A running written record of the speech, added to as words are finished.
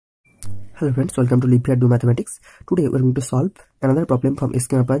Hello friends, welcome to Live Here Do Mathematics. Today we are going to solve another problem from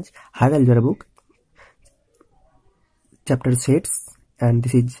Mapa Higher Algebra book, chapter sets, and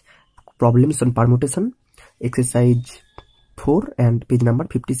this is problems on permutation, exercise 4 and page number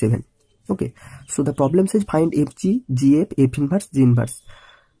 57. Okay, so the problem says find FG, GF, F inverse, G inverse,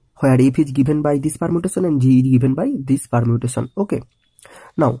 where F is given by this permutation and G is given by this permutation. Okay,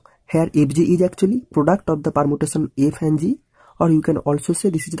 now here FG is actually product of the permutation F and G, or you can also say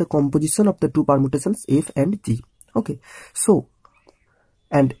this is the composition of the two permutations F and G. Okay, so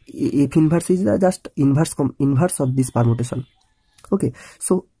and F inverse is just inverse of this permutation. Okay,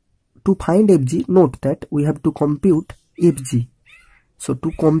 so to find FG, note that we have to compute FG. So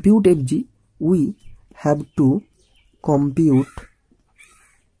to compute FG, we have to compute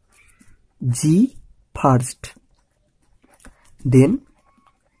G first, then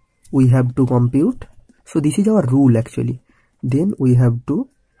we have to compute, so this is our rule actually, then we have to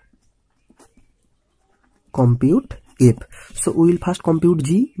compute F. So we will first compute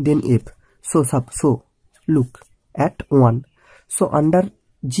G, then F. So look at 1. So under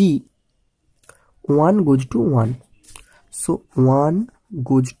G, 1 goes to 1. So 1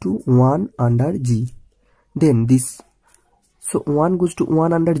 goes to 1 under G. Then this. So 1 goes to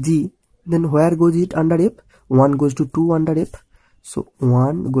 1 under G. Then where goes it under F? 1 goes to 2 under F. So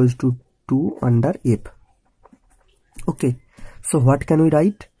 1 goes to 2 under F. Okay. So what can we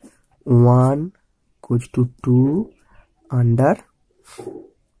write? 1 goes to 2 under.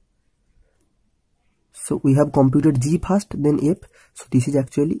 So we have computed G first, then F. So this is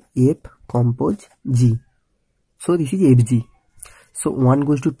actually F compose G. So this is FG. So 1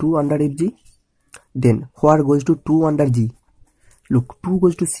 goes to 2 under FG. Then where goes to 2 under G? Look, 2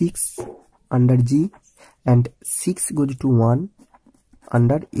 goes to 6 under G and 6 goes to 1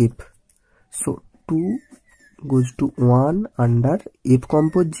 under F. So 2 goes to 1 under F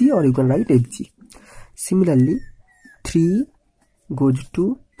compose G, or you can write FG. Similarly, 3 goes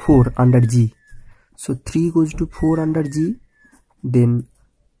to 4 under G. So 3 goes to 4 under G. Then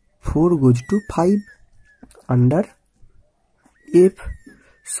 4 goes to 5 under F.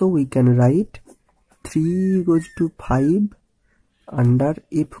 So we can write 3 goes to 5 under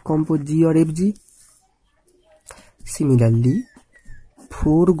F compose G or FG. Similarly,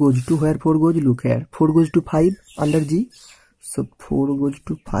 4 goes to, where 4 goes, look here, 4 goes to 5 under G. So 4 goes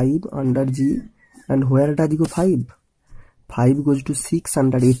to 5 under G, and where does it go 5? 5 goes to 6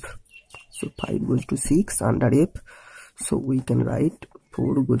 under F. So 5 goes to 6 under F. So we can write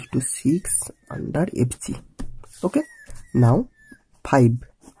 4 goes to 6 under FG. Okay, now 5.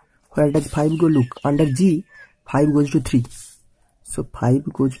 Where does 5 go? Look, under G, 5 goes to 3. So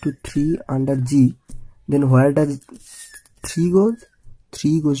 5 goes to 3 under G. Then where does 3 goes?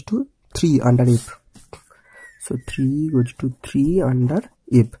 3 goes to 3 under F. So 3 goes to 3 under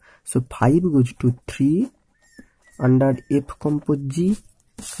F. So 5 goes to 3 under F compose G.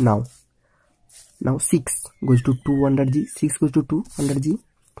 Now 6 goes to 2 under G. 6 goes to 2 under G.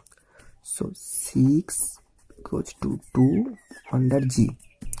 So 6 goes to 2 under G.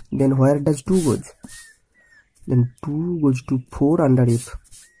 Then where does 2 goes? Then 2 goes to 4 under F.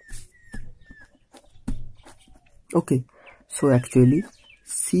 Okay, so actually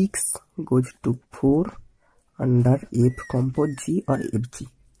 6 goes to 4 under F compose G or FG.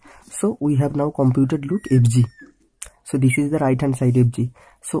 So we have now computed, look, FG. So this is the right hand side FG.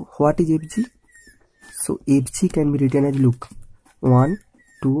 So what is FG? So FG can be written as, look, 1,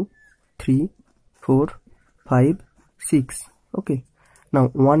 2, 3, 4, 5, 6. Okay. Now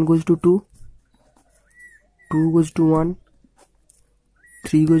 1 goes to 2, 2 goes to 1,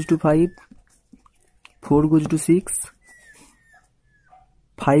 3 goes to 5, 4 goes to 6,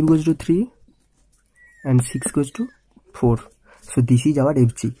 5 goes to 3, and 6 goes to 4. So this is our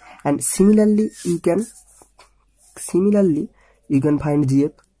FG. And similarly you can find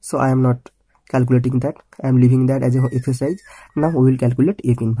GF. So I am not calculating that, I am leaving that as an exercise. Now we will calculate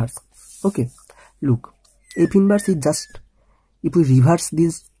F inverse. Okay, look, F inverse is just, if we reverse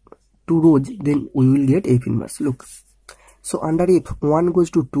these two rows, then we will get F inverse. Look, so under F, 1 goes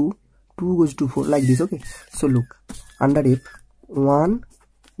to 2, 2 goes to 4, like this. Okay, so look, under F, 1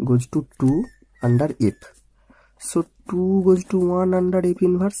 goes to 2 under F. So 2 goes to 1 under F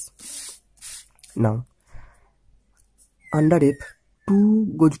inverse. Now under F,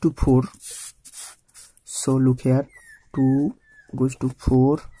 2 goes to 4. So look here, 2 goes to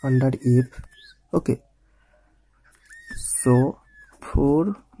 4 under F. Okay, so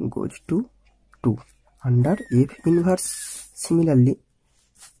 4 goes to 2 under F inverse. Similarly,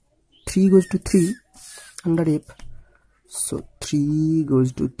 3 goes to 3 under F. So 3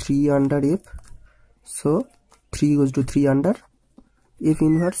 goes to 3 under F. So 3 goes to 3 under F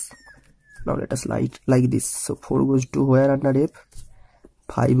inverse. Now let us write like this. So 4 goes to where under F?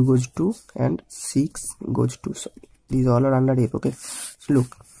 5 goes to and 6 goes to. So these all are under F. Okay. So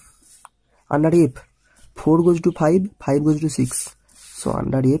look, under F 4 goes to 5, 5 goes to 6. So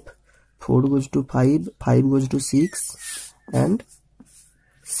under F 4 goes to 5, 5 goes to 6 and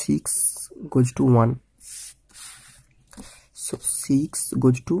 6 goes to 1. So 6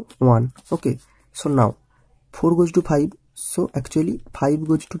 goes to 1. Okay. So now 4 goes to 5. So actually 5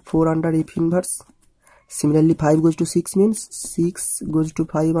 goes to 4 under F inverse. Similarly 5 goes to 6 means 6 goes to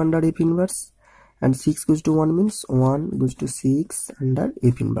 5 under F inverse, and 6 goes to 1 means 1 goes to 6 under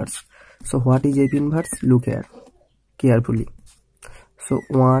F inverse. So what is F inverse? Look here carefully. So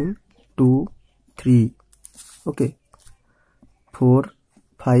 1, 2, 3, okay, 4,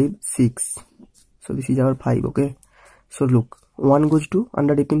 5, 6. So this is our 5. Okay. So look, 1 goes to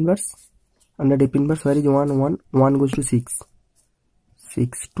under F inverse. Under F inverse, where is 1? 1. 1 goes to 6.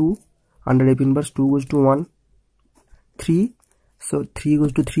 6, 2. Under F inverse, 2 goes to 1. 3. So 3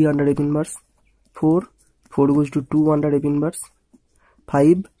 goes to 3 under F inverse. 4. 4 goes to 2 under F inverse.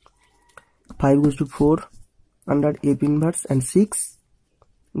 5. 5 goes to 4 under F inverse. And 6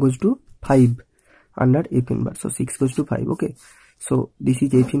 goes to 5 under F inverse. So 6 goes to 5. Okay. So this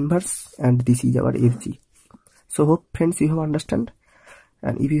is F inverse and this is our FG. So hope friends you have understand.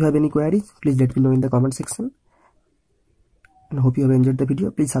 And if you have any queries, please let me know in the comment section. And hope you have enjoyed the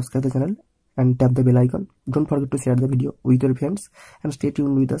video. Please subscribe the channel and tap the bell icon. Don't forget to share the video with your friends and stay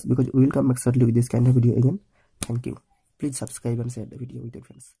tuned with us because we will come back shortly with this kind of video again. Thank you. Please subscribe and share the video with your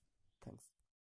friends.